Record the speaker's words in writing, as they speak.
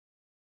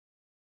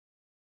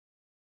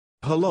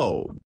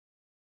Hello.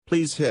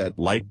 Please hit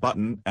like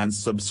button and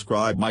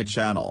subscribe my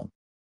channel.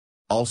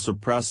 Also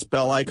press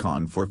bell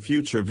icon for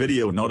future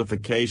video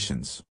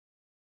notifications.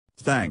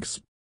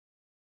 Thanks.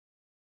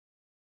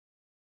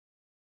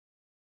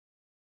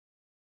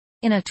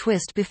 In a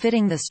twist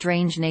befitting the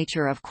strange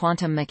nature of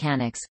quantum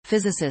mechanics,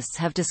 physicists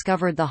have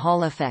discovered the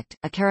Hall effect,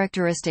 a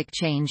characteristic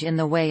change in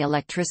the way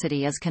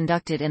electricity is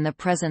conducted in the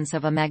presence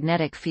of a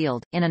magnetic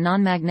field, in a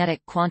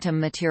non-magnetic quantum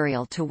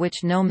material to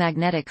which no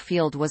magnetic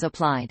field was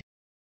applied.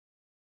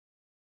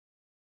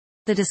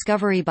 The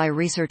discovery by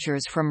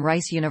researchers from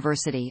Rice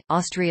University,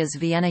 Austria's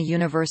Vienna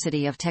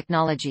University of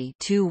Technology,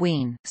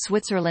 Wien,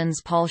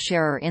 Switzerland's Paul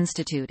Scherrer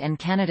Institute and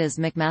Canada's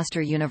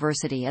McMaster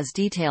University is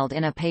detailed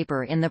in a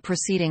paper in the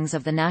Proceedings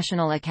of the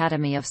National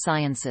Academy of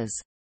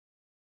Sciences.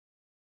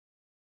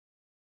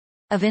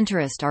 Of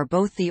interest are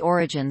both the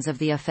origins of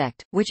the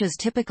effect, which is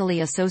typically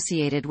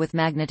associated with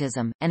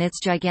magnetism, and its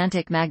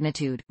gigantic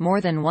magnitude,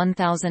 more than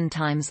 1,000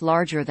 times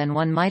larger than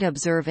one might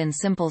observe in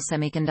simple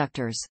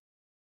semiconductors.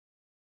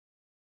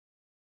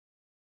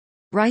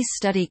 Rice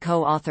study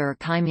co-author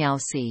Qimiao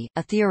Si,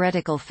 a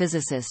theoretical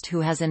physicist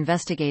who has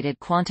investigated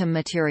quantum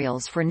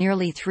materials for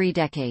nearly 3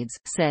 decades,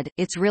 said,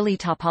 "It's really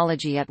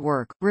topology at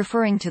work,"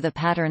 referring to the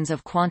patterns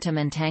of quantum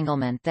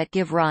entanglement that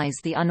give rise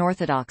the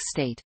unorthodox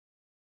state.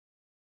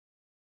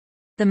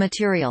 The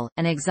material,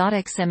 an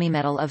exotic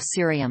semimetal of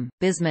cerium,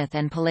 bismuth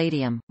and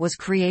palladium, was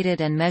created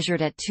and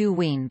measured at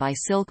Wien by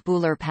Silke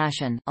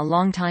Bühler-Paschen, a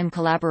longtime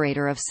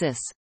collaborator of SIS.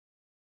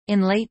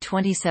 In late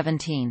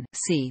 2017,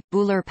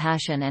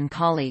 Bühler-Paschen and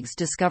colleagues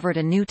discovered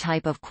a new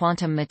type of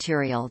quantum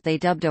material they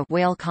dubbed a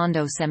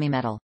whale-condo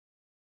semimetal.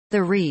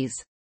 The Res.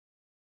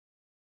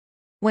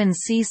 When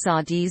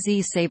saw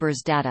DZ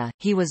Saber's data,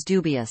 he was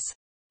dubious.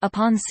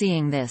 Upon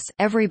seeing this,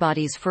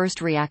 everybody's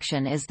first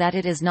reaction is that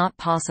it is not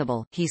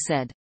possible, he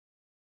said.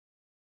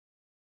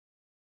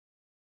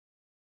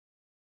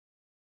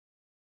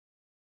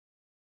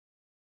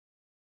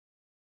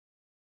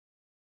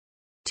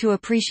 To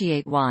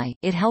appreciate why,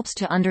 it helps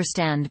to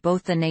understand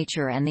both the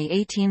nature and the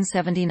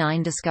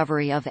 1879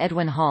 discovery of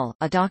Edwin Hall,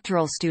 a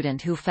doctoral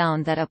student who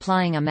found that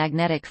applying a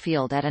magnetic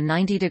field at a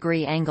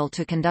 90-degree angle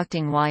to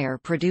conducting wire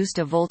produced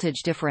a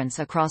voltage difference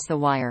across the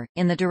wire,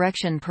 in the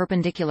direction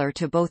perpendicular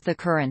to both the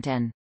current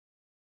and.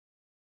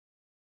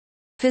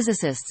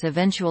 Physicists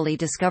eventually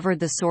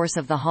discovered the source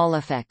of the Hall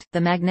effect.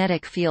 The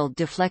magnetic field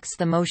deflects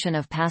the motion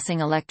of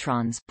passing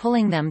electrons,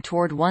 pulling them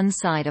toward one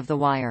side of the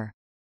wire.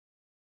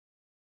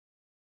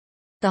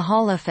 The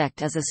Hall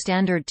effect is a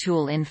standard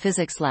tool in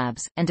physics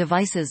labs, and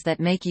devices that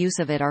make use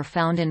of it are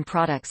found in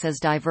products as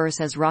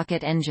diverse as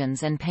rocket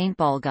engines and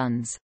paintball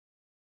guns.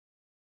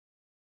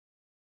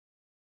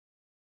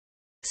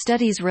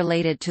 Studies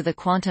related to the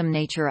quantum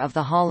nature of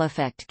the Hall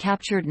effect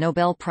captured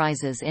Nobel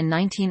Prizes in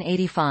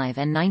 1985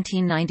 and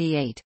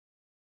 1998.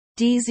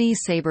 DZ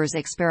Saber's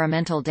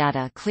experimental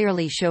data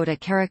clearly showed a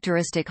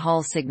characteristic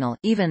Hall signal,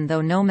 even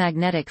though no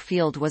magnetic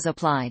field was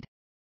applied.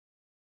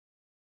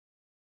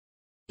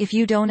 If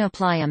you don't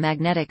apply a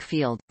magnetic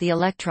field, the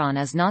electron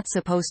is not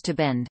supposed to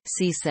bend,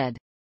 Si said.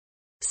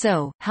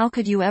 So, how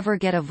could you ever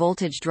get a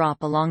voltage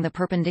drop along the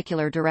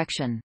perpendicular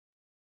direction?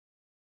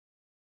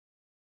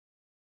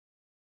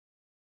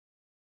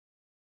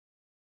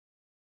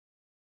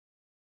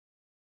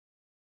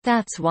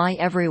 That's why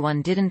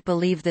everyone didn't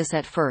believe this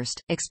at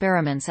first.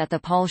 Experiments at the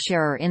Paul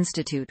Scherrer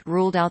Institute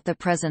ruled out the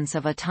presence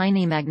of a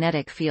tiny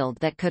magnetic field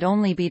that could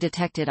only be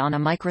detected on a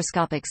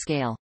microscopic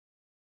scale.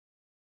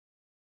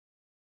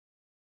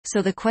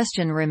 So the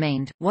question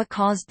remained, what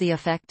caused the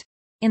effect?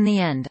 In the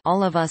end,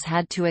 all of us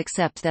had to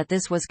accept that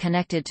this was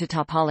connected to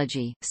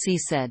topology, Si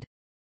said.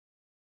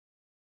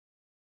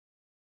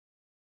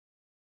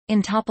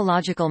 In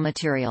topological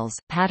materials,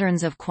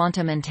 patterns of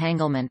quantum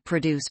entanglement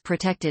produce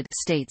protected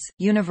states,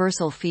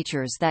 universal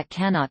features that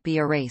cannot be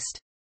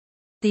erased.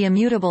 The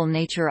immutable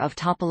nature of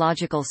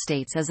topological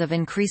states is of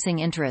increasing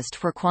interest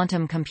for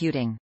quantum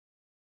computing.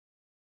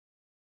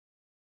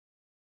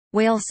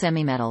 Whale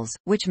semimetals,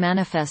 which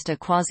manifest a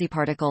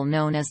quasiparticle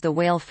known as the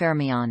whale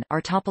fermion, are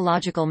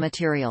topological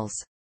materials.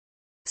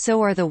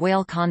 So are the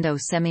whale-condo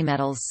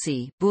semimetals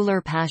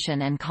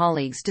Bühler-Paschen and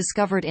colleagues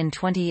discovered in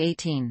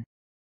 2018.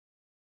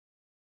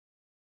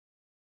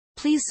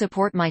 Please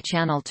support my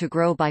channel to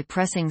grow by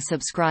pressing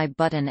subscribe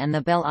button and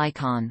the bell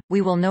icon.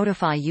 We will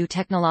notify you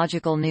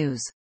technological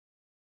news.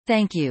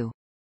 Thank you.